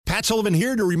Matt Sullivan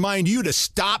here to remind you to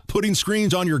stop putting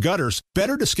screens on your gutters.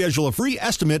 Better to schedule a free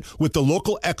estimate with the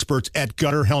local experts at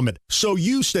Gutter Helmet so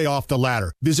you stay off the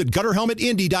ladder. Visit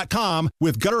GutterHelmetIndy.com.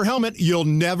 With Gutter Helmet, you'll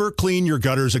never clean your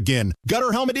gutters again.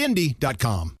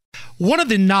 GutterHelmetIndy.com. One of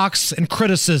the knocks and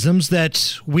criticisms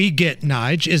that we get,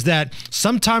 Nige, is that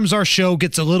sometimes our show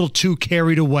gets a little too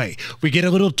carried away. We get a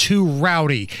little too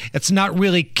rowdy. It's not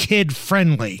really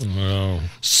kid-friendly. Oh.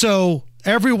 So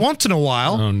every once in a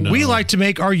while, we like to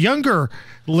make our younger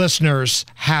listeners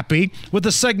happy with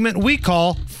a segment we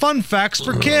call Fun Facts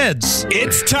for Kids.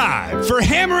 It's time for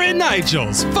Hammer and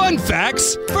Nigel's Fun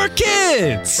Facts for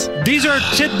Kids. These are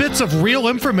tidbits of real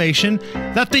information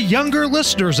that the younger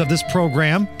listeners of this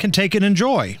program can take and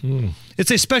enjoy.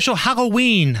 It's a special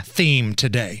Halloween theme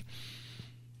today.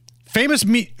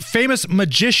 Famous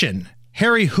magician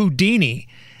Harry Houdini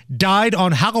died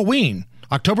on Halloween,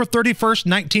 October 31st,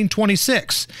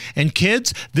 1926. And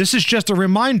kids, this is just a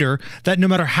reminder that no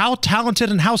matter how talented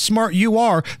and how smart you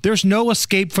are, there's no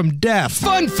escape from death.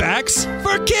 Fun Facts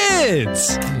for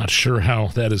Kids. I'm not sure how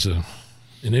that is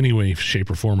in any way, shape,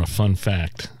 or form a fun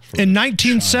fact. In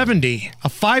 1970, a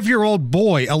 5-year-old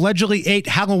boy allegedly ate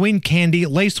Halloween candy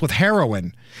laced with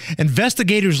heroin.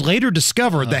 Investigators later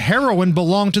discovered the heroin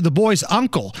belonged to the boy's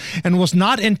uncle and was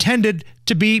not intended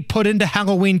to be put into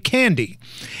Halloween candy.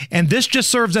 And this just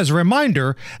serves as a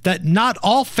reminder that not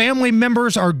all family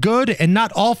members are good and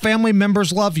not all family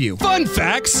members love you. Fun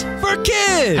Facts for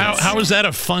Kids. How is that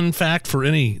a fun fact for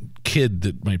any kid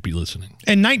that might be listening?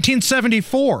 In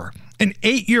 1974, an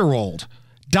 8-year-old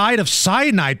died of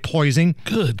cyanide poisoning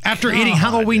after eating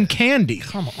Halloween candy.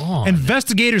 Come on.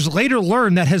 Investigators later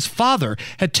learned that his father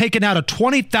had taken out a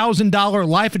 $20,000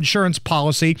 life insurance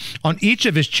policy on each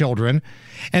of his children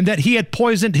and that he had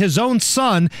poisoned his own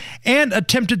son and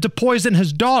attempted to poison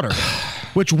his daughter,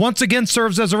 which once again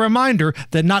serves as a reminder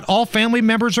that not all family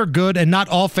members are good and not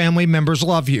all family members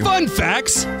love you. Fun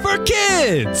Facts for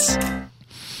Kids.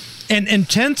 An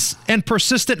intense and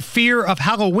persistent fear of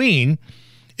Halloween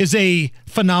is a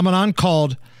phenomenon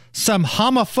called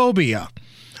Samhamophobia.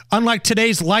 Unlike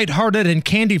today's lighthearted and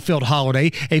candy-filled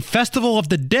holiday, a Festival of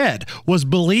the Dead was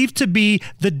believed to be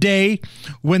the day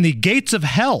when the gates of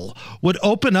hell would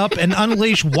open up and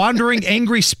unleash wandering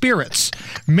angry spirits.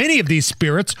 Many of these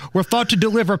spirits were thought to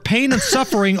deliver pain and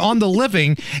suffering on the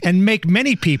living and make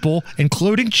many people,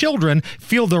 including children,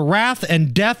 feel the wrath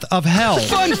and death of hell.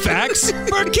 Fun Facts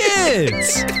for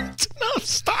Kids. No,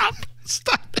 stop.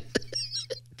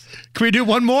 Can we do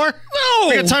one more? No.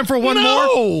 We got time for one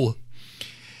more?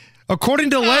 According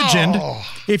to legend,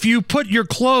 if you put your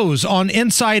clothes on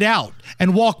inside out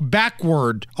and walk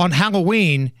backward on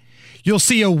Halloween, you'll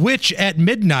see a witch at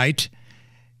midnight,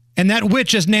 and that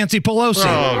witch is Nancy Pelosi.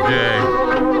 Okay.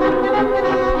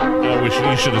 I wish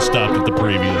you should have stopped at the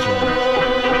previous one.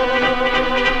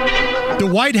 The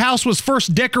White House was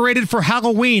first decorated for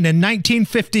Halloween in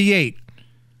 1958.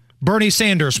 Bernie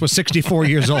Sanders was 64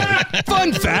 years old.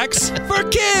 Fun Facts for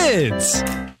Kids.